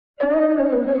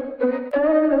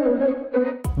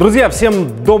Друзья,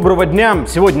 всем доброго дня!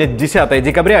 Сегодня 10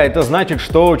 декабря, это значит,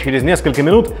 что через несколько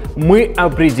минут мы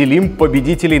определим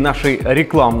победителей нашей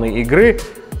рекламной игры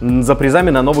за призами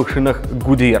на новых шинах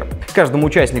Goodyear. Каждому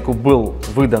участнику был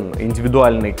выдан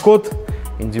индивидуальный код,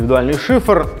 индивидуальный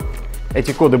шифр.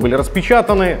 Эти коды были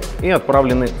распечатаны и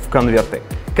отправлены в конверты.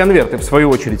 Конверты, в свою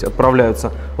очередь,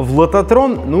 отправляются в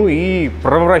лототрон, ну и,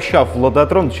 провращав в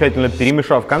лототрон, тщательно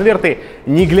перемешав конверты,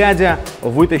 не глядя,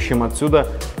 вытащим отсюда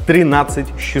 13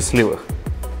 счастливых.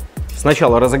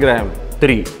 Сначала разыграем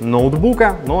 3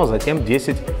 ноутбука, ну а затем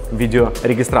 10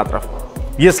 видеорегистраторов.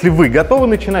 Если вы готовы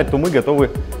начинать, то мы готовы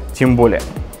тем более.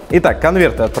 Итак,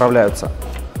 конверты отправляются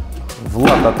в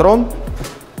лототрон,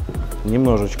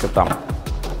 немножечко там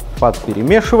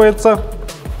подперемешивается.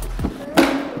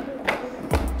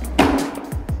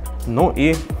 Ну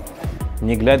и,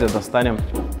 не глядя, достанем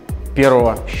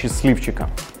первого счастливчика,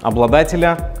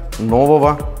 обладателя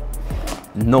нового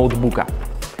ноутбука.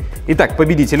 Итак,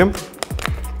 победителем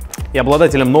и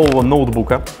обладателем нового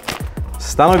ноутбука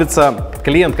становится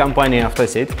клиент компании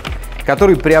 «Автосеть»,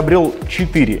 который приобрел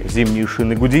 4 зимние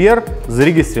шины Goodyear,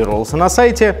 зарегистрировался на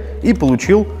сайте и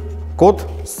получил код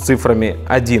с цифрами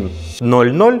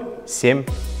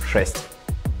 10076.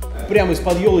 Прямо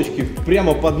из-под елочки,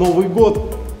 прямо под Новый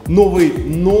год, новый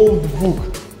ноутбук.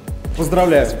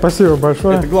 Поздравляю. Спасибо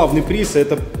большое. Это главный приз,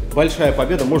 это большая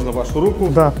победа. Можно вашу руку?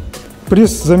 Да.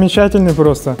 Приз замечательный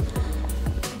просто.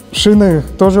 Шины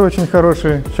тоже очень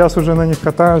хорошие. Сейчас уже на них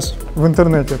катаюсь в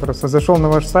интернете. Просто зашел на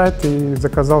ваш сайт и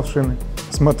заказал шины.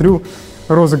 Смотрю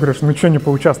розыгрыш. Ну что не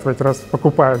поучаствовать, раз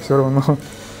покупаю все равно.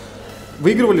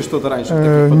 Выигрывали что-то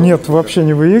раньше? Нет, вообще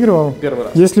не выигрывал. Первый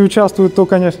раз. Если участвую, то,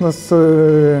 конечно,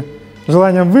 с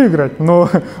желанием выиграть, но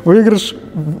выигрыш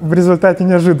в результате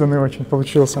неожиданный очень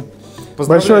получился.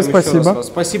 Большое спасибо.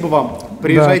 Спасибо вам.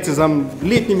 Приезжайте за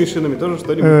летними шинами, тоже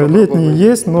что-нибудь. Летние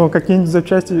есть, но какие-нибудь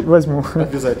запчасти возьму.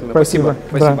 Обязательно. Спасибо.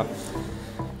 Спасибо.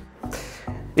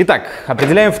 Итак,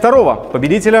 определяем второго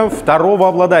победителя, второго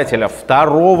обладателя,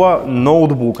 второго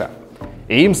ноутбука.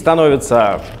 И им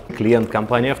становится клиент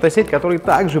компании «Автосеть», который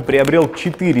также приобрел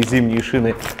 4 зимние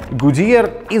шины Goodyear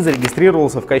и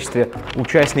зарегистрировался в качестве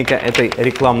участника этой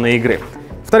рекламной игры.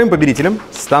 Вторым победителем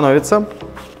становится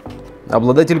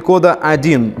обладатель кода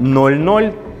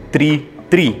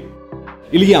 10033.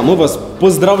 Илья, мы вас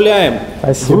поздравляем.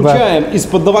 Спасибо. Вручаем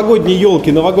из-под новогодней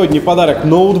елки новогодний подарок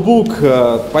ноутбук.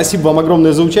 Спасибо вам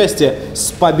огромное за участие.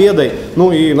 С победой.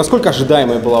 Ну и насколько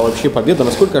ожидаемая была вообще победа?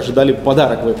 Насколько ожидали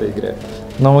подарок в этой игре?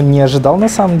 Ну, не ожидал на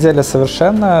самом деле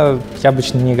совершенно. Я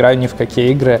обычно не играю ни в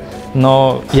какие игры.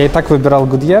 Но я и так выбирал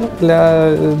Goodyear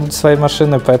для своей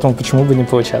машины, поэтому почему бы не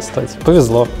поучаствовать?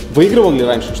 Повезло. Выигрывал ли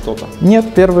раньше что-то?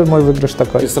 Нет, первый мой выигрыш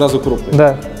такой. И сразу крупный?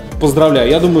 Да. Поздравляю.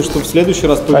 Я думаю, что в следующий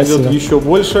раз повезет Спасибо. еще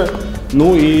больше.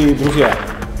 Ну и, друзья,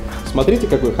 смотрите,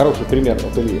 какой хороший пример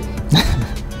от Ильи.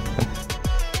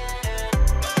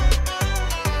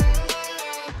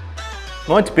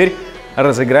 Ну а теперь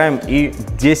разыграем и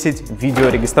 10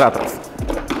 видеорегистраторов.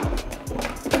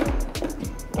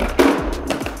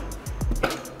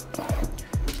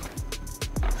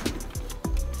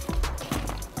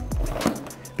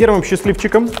 Первым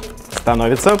счастливчиком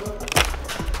становится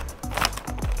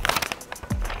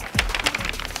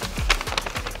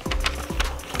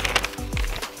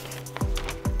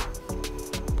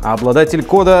обладатель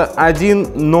кода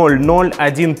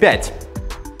 10015.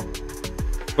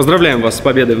 Поздравляем вас с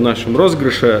победой в нашем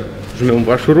розыгрыше. Жмем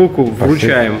вашу руку,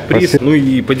 вручаем приз. Спасибо. Ну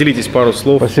и поделитесь пару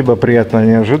слов. Спасибо, приятная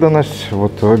неожиданность.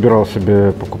 Вот выбирал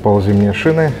себе, покупал зимние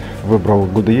шины, выбрал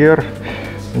Goodyear.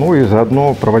 Ну и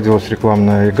заодно проводилась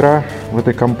рекламная игра в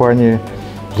этой компании.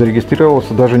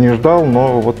 Зарегистрировался, даже не ждал,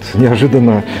 но вот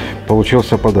неожиданно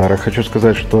получился подарок. Хочу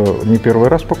сказать, что не первый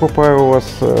раз покупаю у вас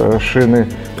шины.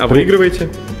 А выигрываете?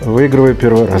 Выигрываю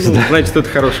первый раз, да. Значит, это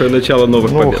хорошее начало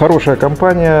новых побед. Хорошая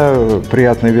компания,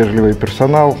 приятный, вежливый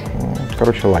персонал.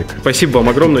 Короче, лайк. Спасибо вам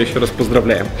огромное, еще раз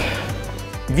поздравляем.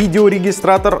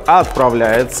 Видеорегистратор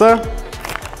отправляется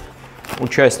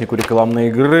участнику рекламной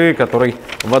игры, который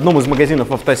в одном из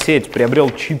магазинов «Автосеть» приобрел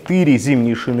 4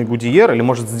 зимние шины Goodyear, или,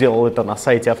 может, сделал это на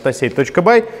сайте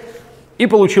автосеть.бай, и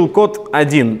получил код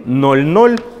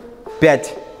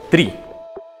 10053.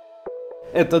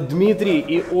 Это Дмитрий,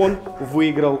 и он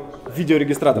выиграл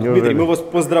видеорегистратор. Дмитрий, мы вас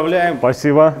поздравляем.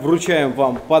 Спасибо. Вручаем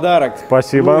вам подарок.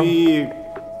 Спасибо. Ну и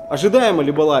ожидаема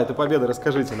ли была эта победа?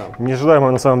 Расскажите нам.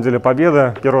 Неожидаемая на самом деле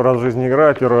победа. Первый раз в жизни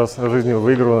играю, первый раз в жизни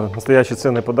выигрываю. Настоящий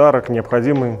ценный подарок,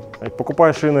 необходимый.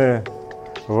 Покупая шины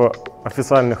в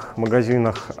официальных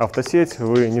магазинах «Автосеть»,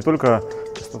 вы не только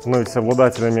становитесь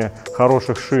обладателями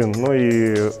хороших шин, но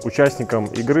и участником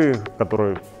игры,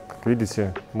 Как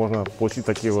видите, можно получить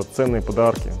такие вот ценные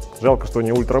подарки. Жалко, что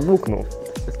не ультрабук, но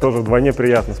тоже вдвойне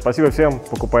приятно. Спасибо всем,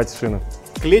 покупайте шины.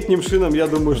 К летним шинам, я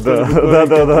думаю, что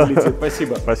да.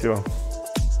 Спасибо. Спасибо.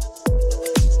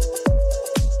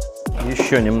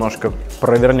 Еще немножко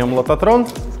провернем лототрон.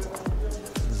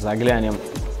 Заглянем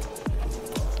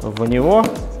в него.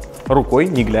 Рукой,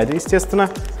 не глядя, естественно.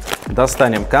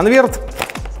 Достанем конверт.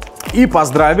 И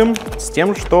поздравим с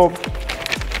тем, что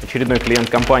очередной клиент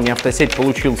компании «Автосеть»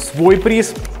 получил свой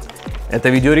приз. Это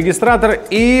видеорегистратор.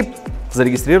 И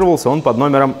зарегистрировался он под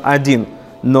номером 10008.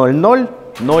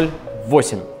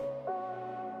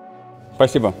 Спасибо.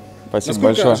 Спасибо Насколько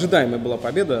большое. ожидаемая была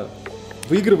победа?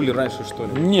 Выигрывали раньше, что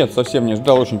ли? Нет, совсем не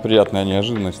ждал. Очень приятная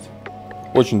неожиданность.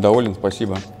 Очень доволен,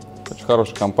 спасибо. Очень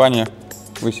хорошая компания.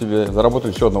 Вы себе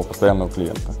заработали еще одного постоянного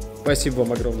клиента. Спасибо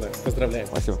вам огромное. Поздравляем.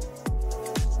 Спасибо.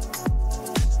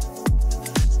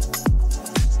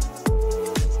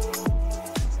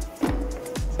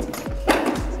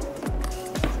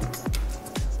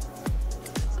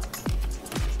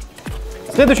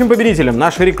 Следующим победителем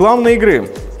нашей рекламной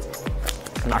игры,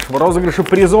 нашего розыгрыша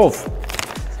призов,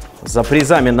 за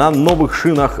призами на новых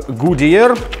шинах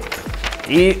Goodyear.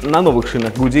 И на новых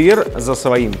шинах Goodyear за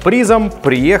своим призом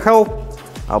приехал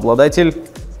обладатель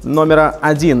номера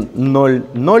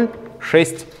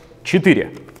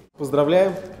 10064.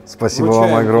 Поздравляем. Спасибо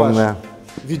Вручаем вам огромное. ваш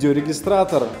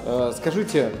видеорегистратор.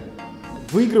 Скажите,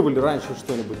 выигрывали раньше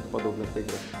что-нибудь подобное в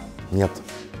играх? Нет.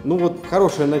 Ну вот,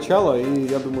 хорошее начало, и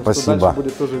я думаю, Спасибо. что дальше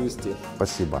будет тоже вести.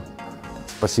 Спасибо.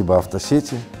 Спасибо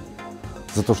автосети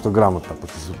за то, что грамотно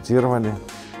проконсультировали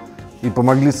и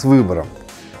помогли с выбором.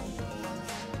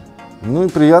 Ну и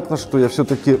приятно, что я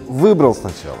все-таки выбрал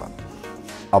сначала,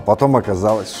 а потом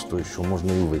оказалось, что еще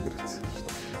можно и выиграть.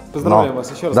 Поздравляю вас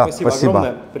еще раз. Да, Спасибо спасибо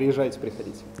огромное. Приезжайте,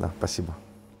 приходите. Да, спасибо.